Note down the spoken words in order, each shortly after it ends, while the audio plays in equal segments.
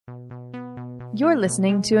You're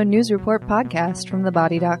listening to a news report podcast from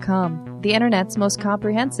thebody.com, the internet's most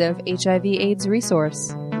comprehensive HIV/AIDS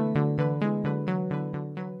resource.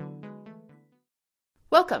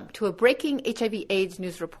 Welcome to a breaking HIV/AIDS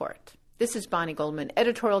news report. This is Bonnie Goldman,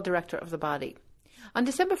 editorial director of The Body. On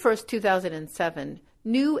December 1st, 2007,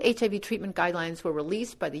 new HIV treatment guidelines were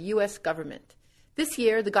released by the U.S. government. This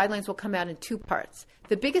year, the guidelines will come out in two parts.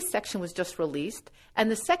 The biggest section was just released,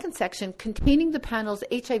 and the second section, containing the panel's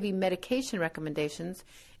HIV medication recommendations,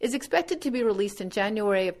 is expected to be released in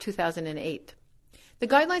January of 2008. The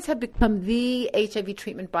guidelines have become the HIV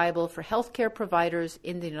treatment Bible for healthcare providers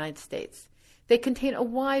in the United States. They contain a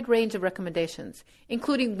wide range of recommendations,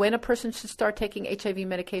 including when a person should start taking HIV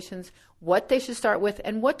medications, what they should start with,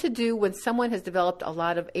 and what to do when someone has developed a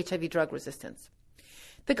lot of HIV drug resistance.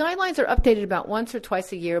 The guidelines are updated about once or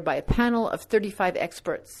twice a year by a panel of 35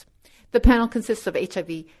 experts. The panel consists of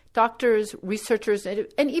HIV doctors, researchers,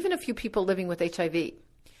 and even a few people living with HIV.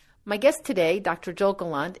 My guest today, Dr. Joel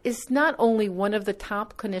Gallant, is not only one of the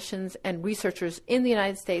top clinicians and researchers in the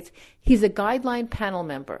United States, he's a guideline panel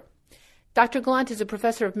member. Dr. Gallant is a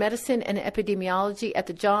professor of medicine and epidemiology at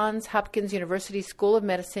the Johns Hopkins University School of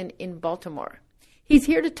Medicine in Baltimore. He's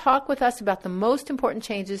here to talk with us about the most important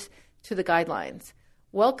changes to the guidelines.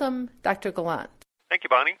 Welcome, Dr. Gallant. Thank you,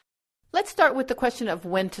 Bonnie. Let's start with the question of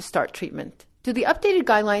when to start treatment. Do the updated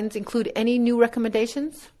guidelines include any new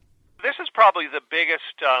recommendations? This is probably the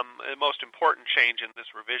biggest, most important change in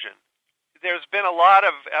this revision. There's been a lot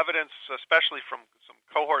of evidence, especially from some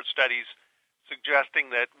cohort studies,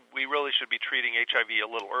 suggesting that we really should be treating HIV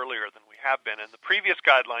a little earlier than we have been. And the previous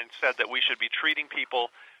guidelines said that we should be treating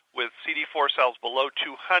people with CD4 cells below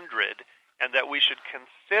 200 and that we should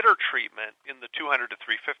consider treatment in the 200 to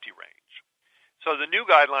 350 range. So the new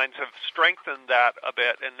guidelines have strengthened that a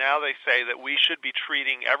bit, and now they say that we should be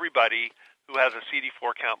treating everybody who has a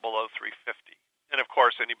CD4 count below 350. And of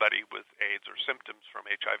course, anybody with AIDS or symptoms from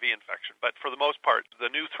HIV infection. But for the most part, the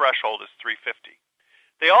new threshold is 350.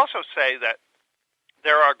 They also say that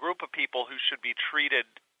there are a group of people who should be treated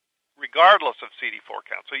regardless of CD4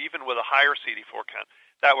 count. So even with a higher CD4 count,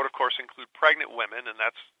 that would of course include pregnant women, and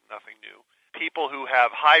that's nothing new. People who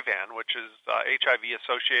have HIVAN, which is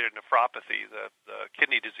HIV-associated nephropathy, the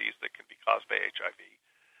kidney disease that can be caused by HIV.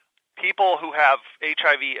 People who have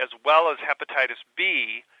HIV as well as hepatitis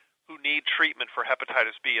B who need treatment for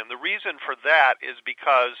hepatitis B. And the reason for that is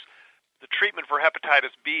because the treatment for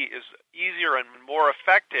hepatitis B is easier and more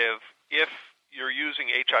effective if you're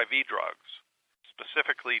using HIV drugs,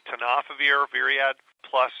 specifically tenofovir, Viriad,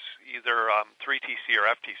 plus either 3-TC or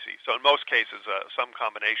FTC. So in most cases, some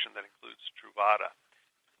combination that includes Truvada.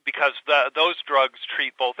 Because those drugs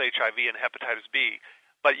treat both HIV and hepatitis B,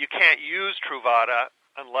 but you can't use Truvada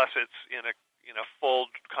unless it's in a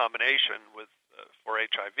full combination with for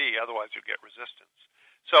HIV. Otherwise, you'd get resistance.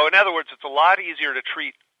 So in other words, it's a lot easier to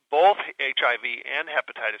treat both HIV and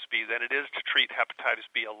hepatitis B than it is to treat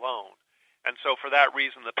hepatitis B alone. And so for that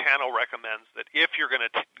reason, the panel recommends that if you're going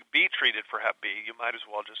to be treated for Hep B, you might as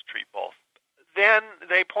well just treat both. Then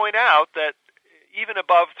they point out that even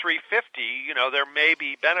above 350, there may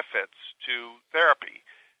be benefits to therapy.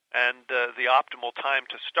 And the optimal time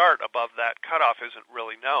to start above that cutoff isn't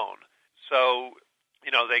really known. So,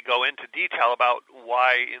 they go into detail about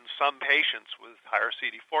why in some patients with higher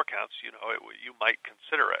CD4 counts, you might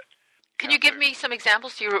consider it. Can you give me some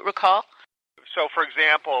examples? Do you recall? So, for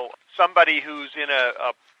example, somebody who's in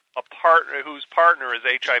a partner whose partner is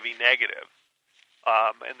HIV negative,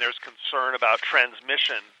 and there's concern about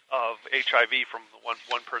transmission of HIV from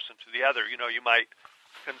one person to the other. You might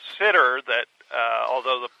consider that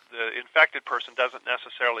although the infected person doesn't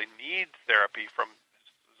necessarily need therapy from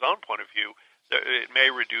his own point of view, it may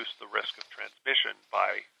reduce the risk of transmission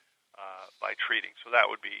by treating. So that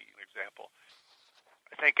would be an example.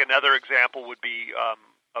 I think another example would be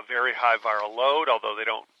a very high viral load, although they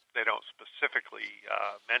don't specifically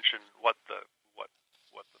mention what the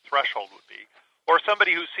threshold would be, or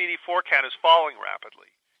somebody whose CD4 count is falling rapidly,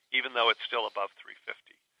 even though it's still above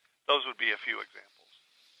 350. Those would be a few examples.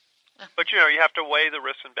 But you have to weigh the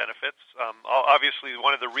risks and benefits. Obviously,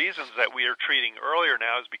 one of the reasons that we are treating earlier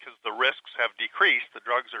now is because the risks have decreased. The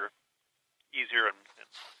drugs are easier and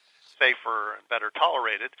safer and better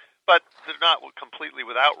tolerated, but they're not completely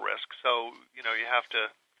without risk. So you have to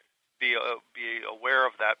be aware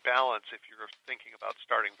of that balance if you're thinking about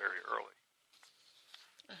starting very early.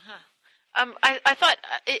 I thought,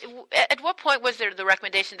 at what point was there the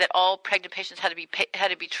recommendation that all pregnant patients had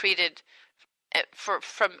to be treated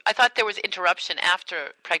I thought there was interruption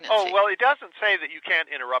after pregnancy. Oh, well, it doesn't say that you can't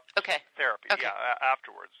interrupt therapy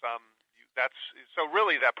afterwards. So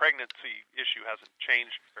really that pregnancy issue hasn't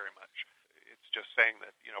changed very much. It's just saying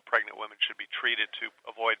that pregnant women should be treated to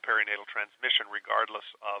avoid perinatal transmission regardless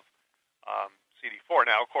of CD4.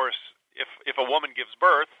 Now, of course, if a woman gives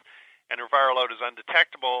birth and her viral load is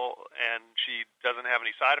undetectable and she doesn't have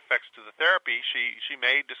any side effects to the therapy, she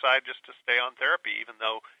may decide just to stay on therapy, even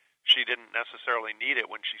though she didn't necessarily need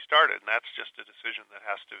it when she started. And that's just a decision that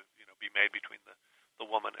has to be made between the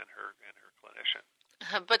woman and her clinician.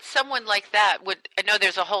 But someone like that I know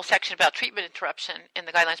there's a whole section about treatment interruption in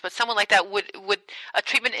the guidelines, but someone like that would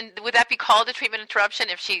that be called a treatment interruption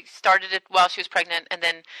if she started it while she was pregnant and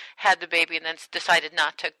then had the baby and then decided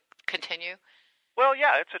not to continue? Well,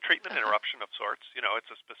 yeah, it's a treatment interruption of sorts. It's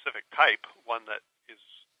a specific type, one that is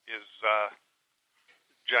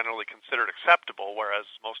generally considered acceptable, whereas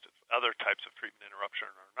most other types of treatment interruption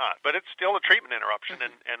are not. But it's still a treatment interruption,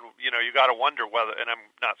 and you got to wonder whether. And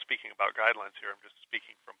I'm not speaking about guidelines here. I'm just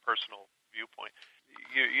speaking from personal viewpoint.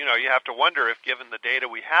 You have to wonder if, given the data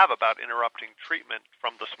we have about interrupting treatment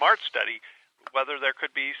from the SMART study, whether there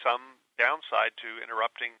could be some downside to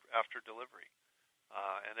interrupting after delivery.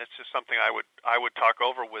 And it's just something I would talk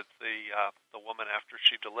over with the woman after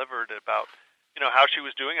she delivered about how she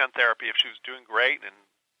was doing on therapy. If she was doing great and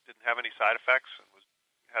didn't have any side effects and was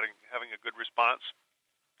having a good response,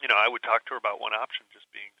 I would talk to her about one option just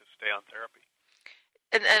being to stay on therapy.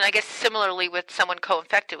 And I guess similarly with someone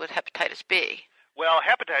co-infected with hepatitis B. Well,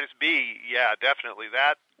 hepatitis B, yeah, definitely.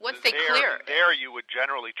 That once they clear, there you would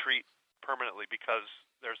generally treat permanently because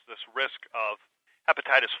there's this risk of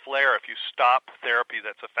hepatitis flare if you stop therapy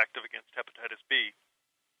that's effective against hepatitis B.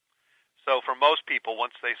 So for most people,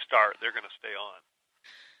 once they start, they're going to stay on.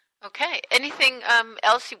 Okay. Anything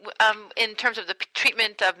else in terms of the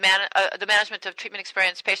treatment of the management of treatment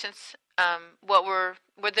experienced patients? Were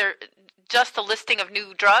there just a listing of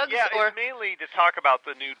new drugs? Yeah, or? It's mainly to talk about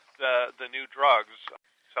the new drugs,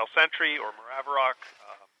 Celsentry or Maraviroc,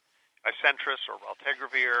 Icentris or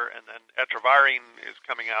Valtegravir, and then Etravirine is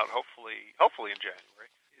coming out hopefully in January.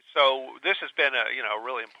 So this has been a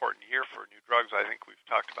really important year for new drugs. I think we've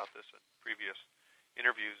talked about this in previous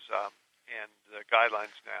interviews, and the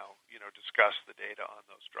guidelines now discuss the data on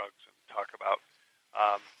those drugs and talk about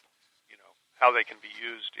how they can be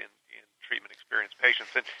used in treatment experienced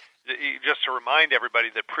patients. And just to remind everybody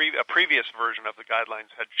that a previous version of the guidelines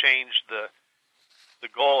had changed the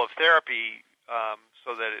goal of therapy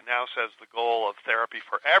so that it now says the goal of therapy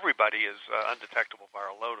for everybody is undetectable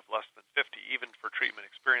viral load of less than 50, even for treatment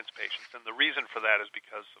experienced patients. And the reason for that is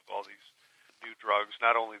because of all these new drugs,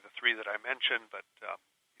 not only the three that I mentioned, but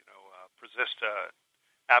Prazista,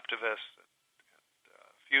 Aptavis, and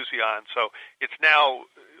Fusion. So it's now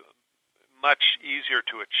much easier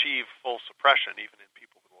to achieve full suppression, even in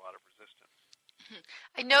people with a lot of resistance.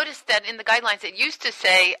 I noticed that in the guidelines it used to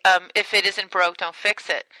say, if it isn't broke, don't fix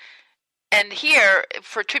it. And here,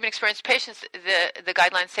 for treatment-experienced patients, the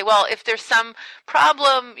guidelines say, well, if there's some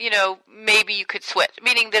problem, maybe you could switch.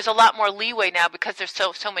 Meaning there's a lot more leeway now because there's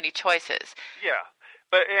so many choices. Yeah,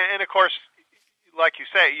 and of course, like you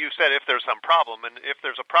said if there's some problem, and if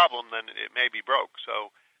there's a problem, then it may be broke.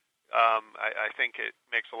 So I think it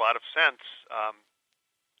makes a lot of sense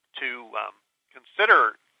to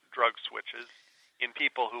consider drug switches in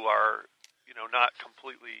people who are not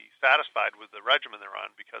completely satisfied with the regimen they're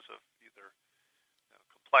on because of either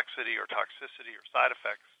complexity or toxicity or side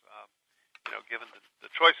effects. Given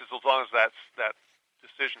the choices, as long as that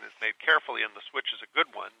decision is made carefully and the switch is a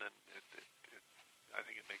good one, then I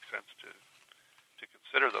think it makes sense to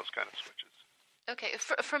consider those kind of switches. Okay.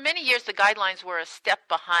 For many years, the guidelines were a step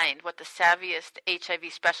behind what the savviest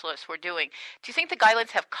HIV specialists were doing. Do you think the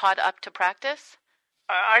guidelines have caught up to practice?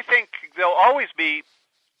 I think there'll always be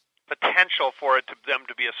potential for them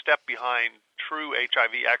to be a step behind true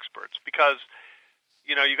HIV experts because,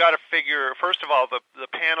 you got to figure, first of all, the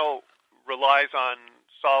panel relies on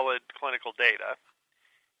solid clinical data,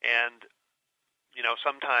 and,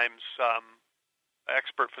 sometimes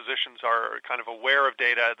expert physicians are kind of aware of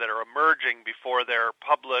data that are emerging before they're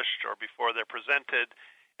published or before they're presented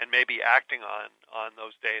and maybe acting on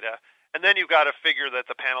those data. And then you've got to figure that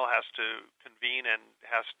the panel has to convene and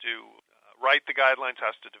has to write the guidelines,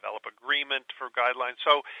 has to develop agreement for guidelines.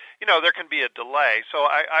 So, there can be a delay. So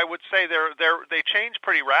I would say they change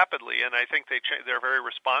pretty rapidly, and I think they're very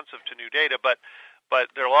responsive to new data, but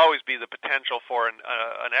there'll always be the potential for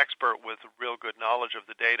an expert with real good knowledge of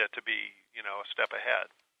the data to be, a step ahead.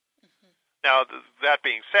 Mm-hmm. Now, that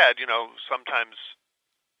being said, sometimes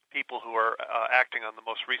people who are acting on the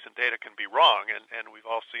most recent data can be wrong, and we've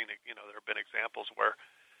all seen, there have been examples where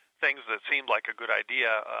things that seemed like a good idea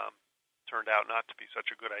turned out not to be such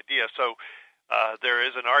a good idea. So there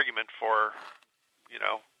is an argument for,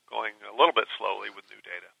 going a little bit slowly with new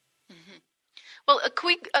data. Mm-hmm. Well, could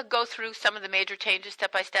we go through some of the major changes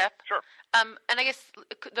step by step? Sure. And I guess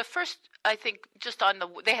the first, I think, just on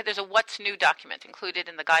there's a what's new document included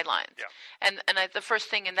in the guidelines. Yeah. And the first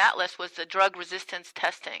thing in that list was the drug resistance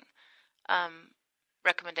testing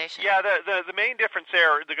recommendation. Yeah, the main difference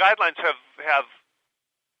there, the guidelines have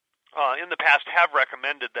in the past have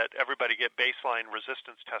recommended that everybody get baseline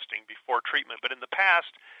resistance testing before treatment, but in the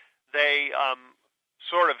past they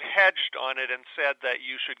sort of hedged on it and said that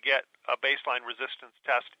you should get a baseline resistance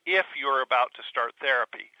test if you're about to start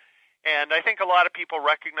therapy. And I think a lot of people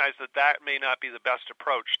recognize that that may not be the best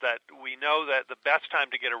approach, that we know that the best time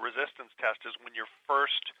to get a resistance test is when you're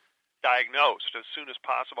first diagnosed, as soon as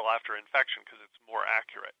possible after infection, because it's more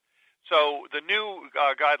accurate. So the new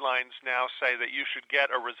guidelines now say that you should get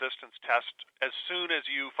a resistance test as soon as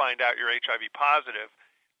you find out you're HIV positive,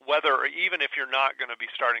 even if you're not going to be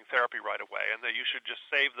starting therapy right away, and that you should just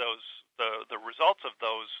save the results of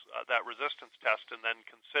that resistance test and then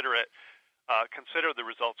consider the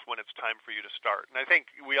results when it's time for you to start. And I think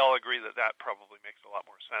we all agree that that probably makes a lot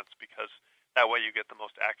more sense, because that way you get the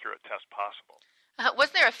most accurate test possible.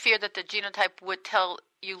 Wasn't there a fear that the genotype would tell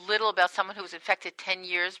you little about someone who was infected 10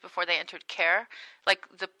 years before they entered care? Like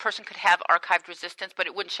the person could have archived resistance, but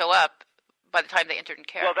it wouldn't show up by the time they entered in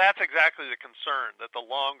care? Well, that's exactly the concern, that the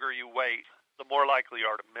longer you wait, the more likely you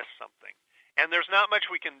are to miss something. And there's not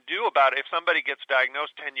much we can do about it. If somebody gets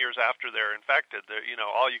diagnosed 10 years after they're infected,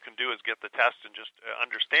 all you can do is get the test and just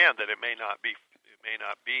understand that it may not be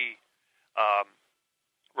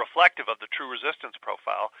reflective of the true resistance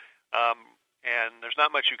profile. And there's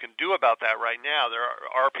not much you can do about that right now. There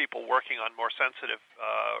are people working on more sensitive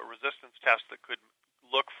resistance tests that could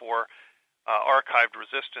look for archived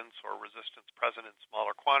resistance or resistance present in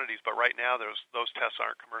smaller quantities, but right now those tests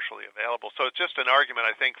aren't commercially available. So it's just an argument,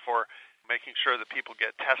 I think, for making sure that people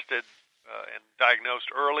get tested and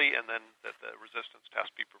diagnosed early, and then that the resistance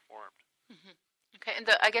test be performed. Mm-hmm. Okay, and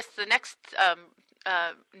I guess the next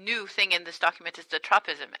new thing in this document is the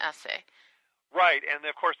tropism assay. Right, and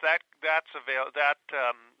of course that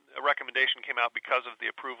recommendation came out because of the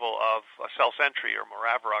approval of Cellsentry, or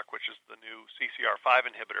Moraviroc, which is the new CCR5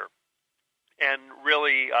 inhibitor. And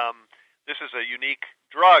really, this is a unique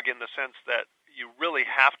drug in the sense that you really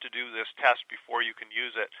have to do this test before you can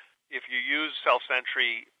use it. If you use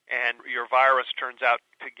Cellsentry and your virus turns out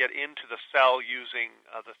to get into the cell using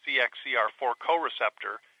the CXCR4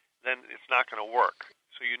 co-receptor, then it's not going to work.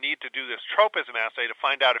 So you need to do this tropism assay to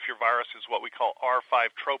find out if your virus is what we call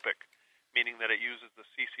R5 tropic, meaning that it uses the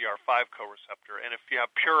CCR5 co-receptor. And if you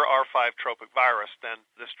have pure R5 tropic virus, then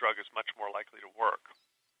this drug is much more likely to work.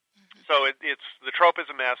 Mm-hmm. So the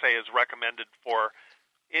tropism assay is recommended for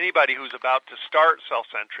anybody who's about to start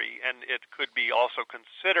Cellsentry, and it could be also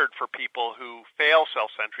considered for people who fail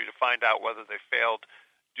Cellsentry to find out whether they failed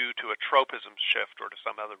due to a tropism shift or to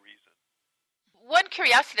some other reason. One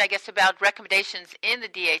curiosity, I guess, about recommendations in the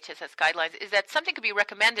DHSS guidelines is that something could be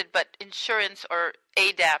recommended, but insurance or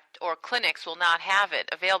ADAPT or clinics will not have it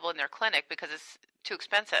available in their clinic because it's too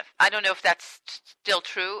expensive. I don't know if that's still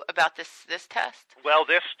true about this test. Well,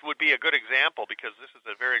 this would be a good example because this is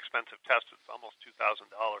a very expensive test. It's almost $2,000,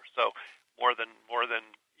 so more than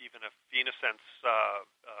even a PhenoSense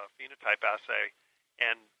phenotype assay,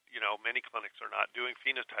 and many clinics are not doing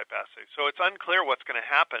phenotype assays. So it's unclear what's going to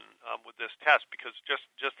happen with this test, because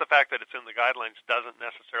just the fact that it's in the guidelines doesn't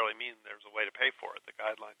necessarily mean there's a way to pay for it. The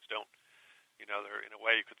guidelines don't, they're, in a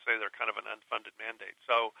way you could say they're kind of an unfunded mandate.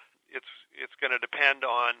 So it's going to depend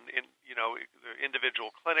on individual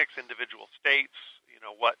clinics, individual states,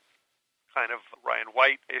 what kind of Ryan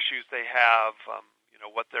White issues they have,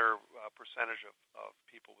 what their percentage of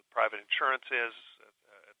people with private insurance is,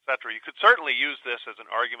 et cetera. You could certainly use this as an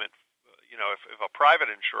argument, if a private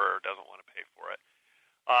insurer doesn't want to pay for it.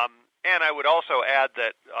 And I would also add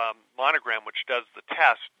that Monogram, which does the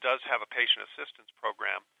test, does have a patient assistance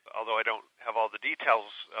program, although I don't have all the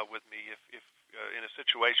details with me. If in a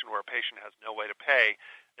situation where a patient has no way to pay,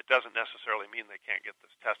 it doesn't necessarily mean they can't get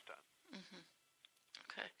this test done. Mm-hmm.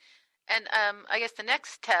 Okay. And I guess the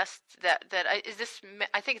next test is this.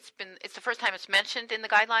 I think it's the first time it's mentioned in the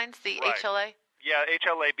guidelines. The right. HLA. Yeah,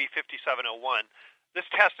 HLA B5701. This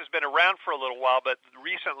test has been around for a little while, but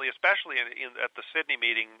recently, especially at the Sydney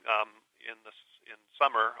meeting in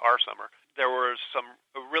our summer, there was some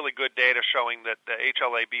really good data showing that the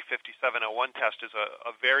HLA B5701 test is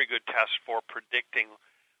a very good test for predicting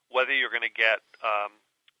whether you're going to get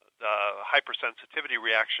the hypersensitivity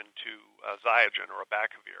reaction to Ziogen or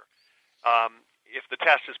abacavir. If the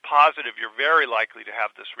test is positive, you're very likely to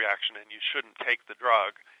have this reaction, and you shouldn't take the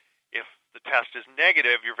drug. If the test is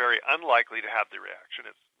negative, you're very unlikely to have the reaction.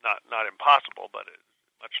 It's not impossible, but it's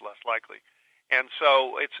much less likely. And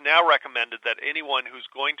so it's now recommended that anyone who's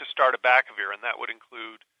going to start abacavir, and that would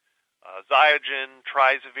include Zyogen,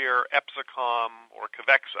 Trizavir, Epsicom, or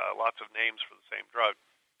Cavexa, lots of names for the same drug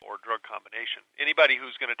or drug combination. Anybody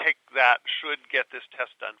who's going to take that should get this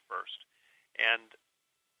test done first. And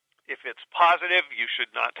if it's positive, you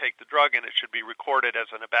should not take the drug, and it should be recorded as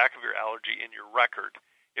an abacavir allergy in your record.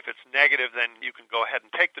 If it's negative, then you can go ahead and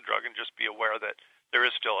take the drug and just be aware that there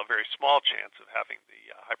is still a very small chance of having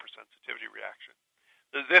the hypersensitivity reaction.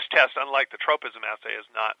 This test, unlike the tropism assay, is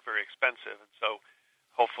not very expensive, and so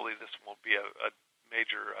hopefully this won't be a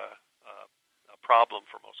major problem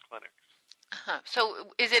for most clinics. So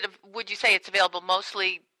would you say it's available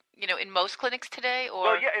mostly, in most clinics today?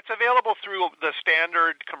 Or? Well, yeah, it's available through the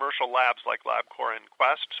standard commercial labs like LabCorp and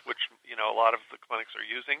Quest, which, a lot of the clinics are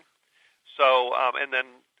using. So, and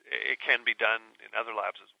then it can be done in other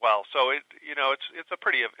labs as well. So it's a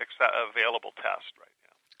pretty available test right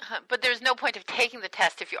now. But there's no point of taking the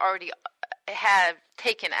test if you already have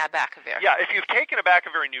taken abacavir. Yeah, if you've taken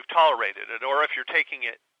abacavir and you've tolerated it, or if you're taking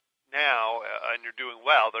it now and you're doing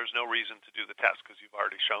well, there's no reason to do the test because you've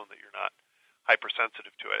already shown that you're not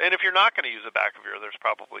hypersensitive to it. And if you're not going to use abacavir, there's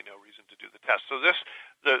probably no reason to do the test. So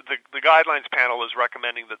the guidelines panel is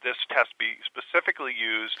recommending that this test be specifically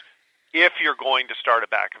used if you're going to start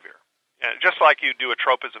abacavir, just like you do a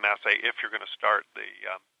tropism assay if you're going to start the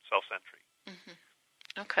cell sentry. Mm-hmm.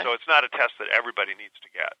 Okay. So it's not a test that everybody needs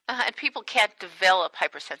to get. And people can't develop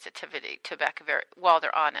hypersensitivity to abacavir while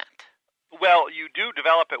they're on it. Well, you do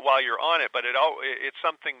develop it while you're on it, but it's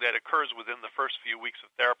something that occurs within the first few weeks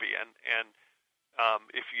of therapy, and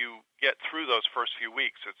if you get through those first few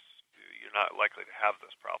weeks, you're not likely to have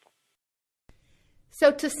this problem.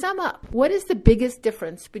 So to sum up, what is the biggest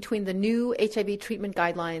difference between the new HIV treatment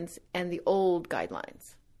guidelines and the old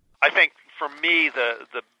guidelines? I think for me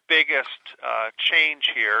the biggest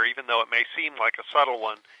change here, even though it may seem like a subtle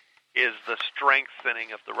one, is the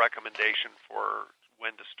strengthening of the recommendation for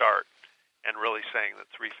when to start, and really saying that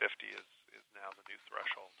 350 is now the new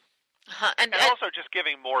threshold. And also just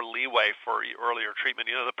giving more leeway for earlier treatment.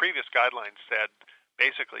 The previous guidelines said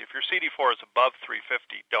basically if your CD4 is above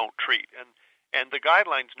 350, don't treat. And the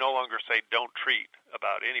guidelines no longer say don't treat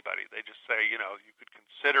about anybody. They just say, you could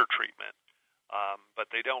consider treatment, but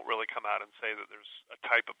they don't really come out and say that there's a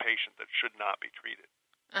type of patient that should not be treated.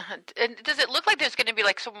 And does it look like there's going to be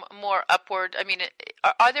some more upward? I mean,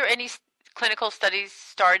 are there any clinical studies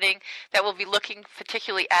starting that will be looking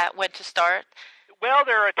particularly at when to start? Well,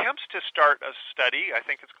 there are attempts to start a study. I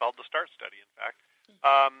think it's called the START study, in fact,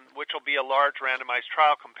 which will be a large randomized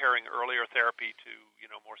trial comparing earlier therapy to,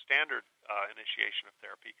 more standard initiation of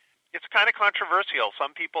therapy. It's kind of controversial.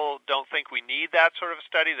 Some people don't think we need that sort of a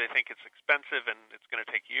study. They think it's expensive and it's going to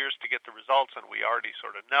take years to get the results, and we already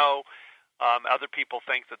sort of know. Other people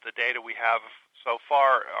think that the data we have so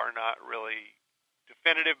far are not really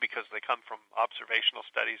definitive because they come from observational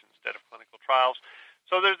studies instead of clinical trials.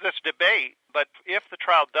 So there's this debate, but if the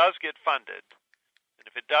trial does get funded, and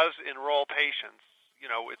if it does enroll patients,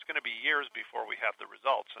 it's going to be years before we have the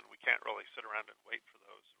results, and we can't really sit around and wait for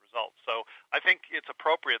those results. So I think it's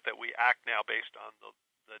appropriate that we act now based on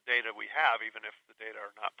the data we have, even if the data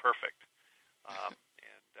are not perfect.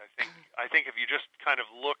 And I think if you just kind of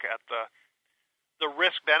look at the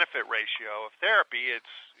risk-benefit ratio of therapy,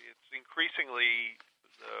 it's increasingly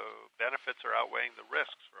the benefits are outweighing the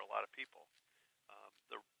risks for a lot of people.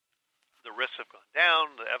 The risks have gone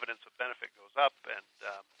down, the evidence of benefit goes up, and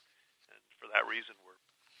for that reason, we're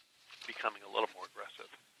becoming a little more aggressive.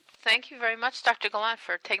 Thank you very much, Dr. Gallant,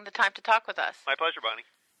 for taking the time to talk with us. My pleasure, Bonnie.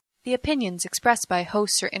 The opinions expressed by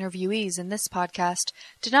hosts or interviewees in this podcast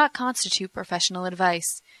do not constitute professional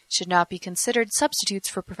advice, should not be considered substitutes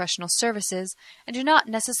for professional services, and do not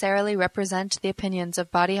necessarily represent the opinions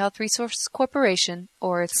of Body Health Resources Corporation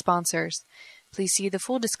or its sponsors. Please see the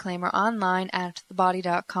full disclaimer online at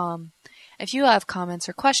thebody.com. If you have comments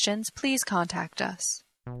or questions, please contact us.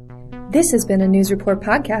 This has been a news report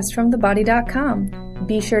podcast from thebody.com.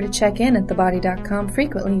 Be sure to check in at thebody.com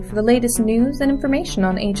frequently for the latest news and information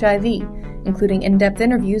on HIV, including in-depth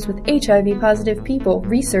interviews with HIV-positive people,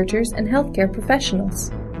 researchers, and healthcare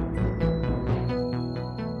professionals.